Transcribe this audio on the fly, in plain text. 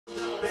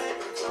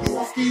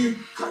ski.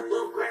 Cut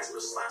little grass,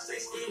 but slimes stay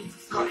skinny.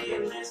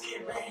 Cartier lens,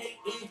 get my hate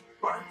in.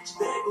 Bark,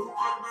 bag, go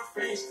all my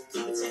friends.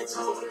 Keep it 10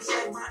 toes, when it's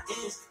like my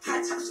ends.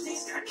 High top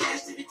sneaks, got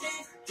cash to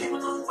begin. Came a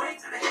long way,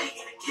 got a hate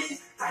in the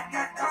kids. I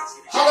got dogs,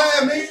 get a Holla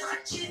at me.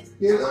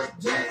 Get up,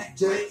 jet.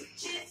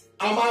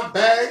 On my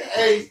bag,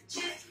 hey.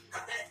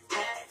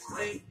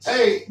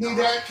 Hey, need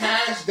that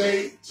cash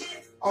day.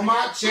 On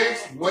my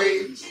chest,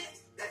 wait.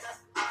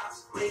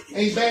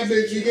 Ain't bad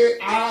bitch, you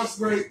get eyes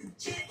scraped.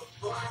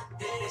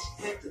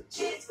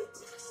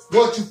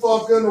 What you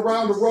fucking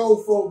around the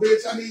road for,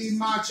 bitch? I need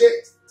my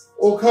check.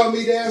 Or cut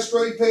me that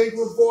straight paper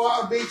before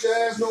I beat your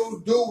ass, no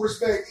due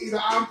respect.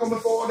 Either I'm coming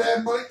for all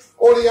that money,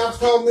 or the ops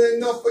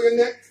coming up for your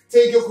neck.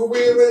 Take your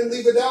career and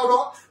leave it out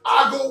on.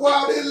 I go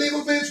out and leave a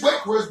bitch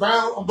wet. Chris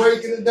Brown, I'm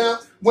breaking it down.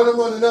 When I'm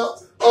running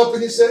up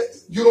in your set,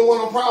 you don't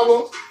want no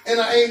problems.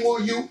 And I ain't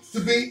want you to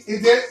be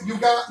in debt. You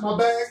got my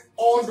bag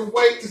on the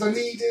way, cause I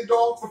need it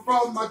all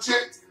from my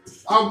check.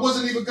 I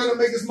wasn't even gonna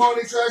make this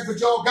money track, but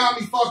y'all got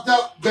me fucked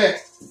up.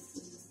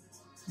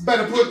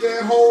 Better put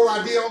that whole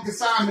idea on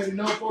consignment and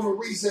up on a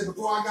reset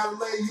before I gotta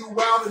lay you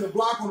out in the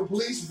block on the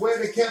police where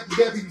they kept the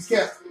deputies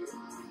kept.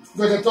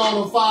 But I thought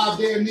on 5,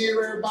 damn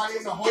near everybody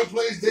in the whole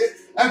place dead.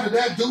 After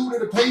that dude at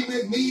the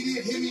pavement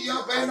needed, hit me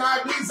up and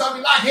I need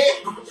something like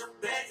it.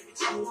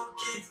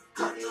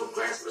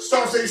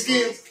 Start saying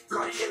skin.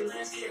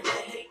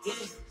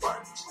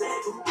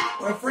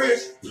 My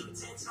friends.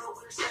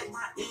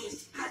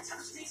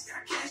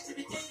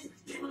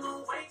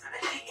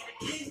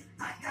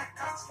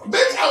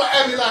 Bitch, I'll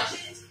have me like,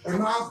 and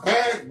my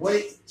bag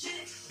weight.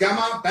 Got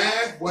my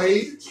bag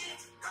weight.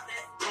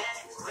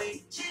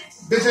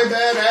 Bitch, ain't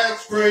bad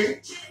ass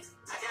straight.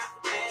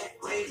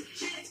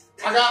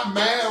 I got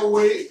mad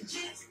weight.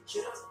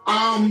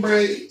 I'm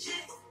brave.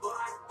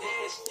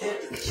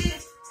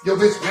 Yo,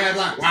 bitch, bad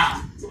like,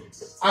 wow.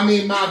 I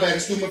mean, my bad.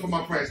 It's too much for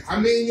my friends. I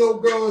mean,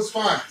 your girl is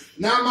fine.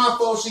 Not my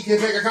fault she can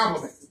take a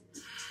compliment.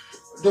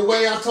 The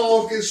way I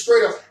talk is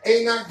straight up.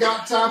 Ain't not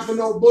got time for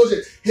no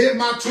bullshit. Hit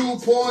my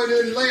 2-point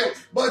and layup.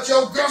 But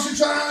your girl, she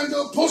trying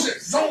to push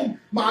it. Zoom.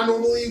 I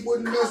normally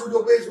wouldn't mess with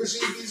your bitch, but she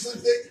be so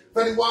thick.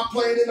 Funny while I'm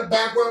playing in the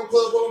background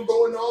club while I'm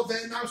going off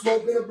and I'm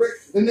smoking a brick.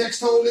 The next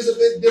tone is a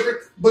bit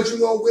different. But you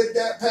know, with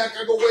that pack,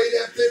 I go way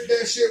that flip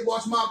that shit.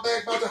 Watch my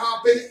back, about to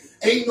hop in it.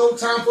 Ain't no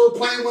time for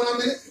playing when I'm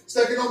in it.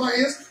 Stacking on my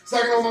hands,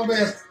 stacking on my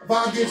bands. If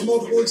I get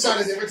multiple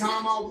excited every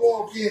time I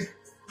walk in.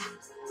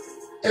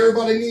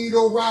 Everybody need a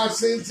ride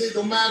since it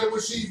don't matter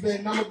what she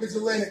been. I'm a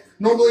vigilante.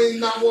 Normally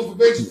not one for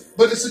prevention,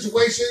 but the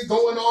situation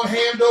going on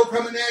ham though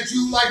coming at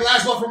you like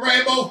last one from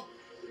Rainbow.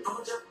 I'm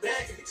gonna jump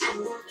back if it's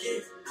too long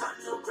again.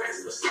 Cutting no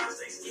grass, but slimes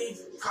stay skin.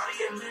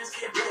 Cartier lens,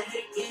 can't play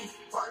hate in.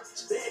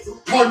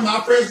 Pardon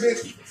my friends,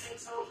 bitch.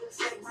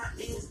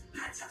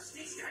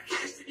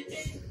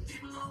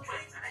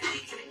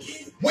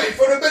 Wait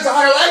for the bitch to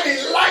highlight me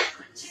light.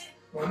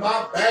 When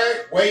my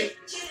bag weight,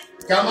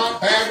 got my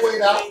bag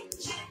weight out.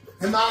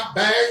 And my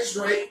bag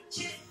straight.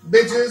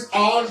 Bitches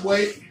on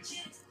wait.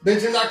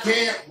 Bitches, I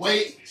can't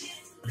wait.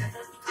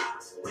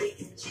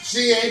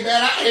 She ain't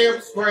bad, I am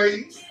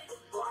sprayed.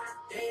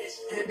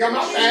 Got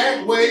my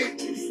bag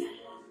weight.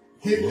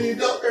 Hit me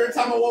up every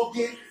time I walk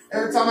in.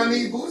 Every time I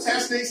need boots,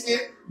 have snake skin.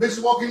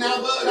 Bitches walking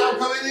out, but I'm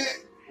coming in.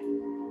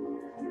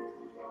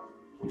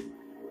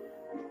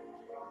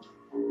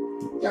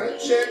 Gotta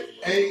check,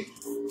 hey.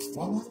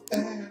 On my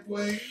bag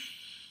weight.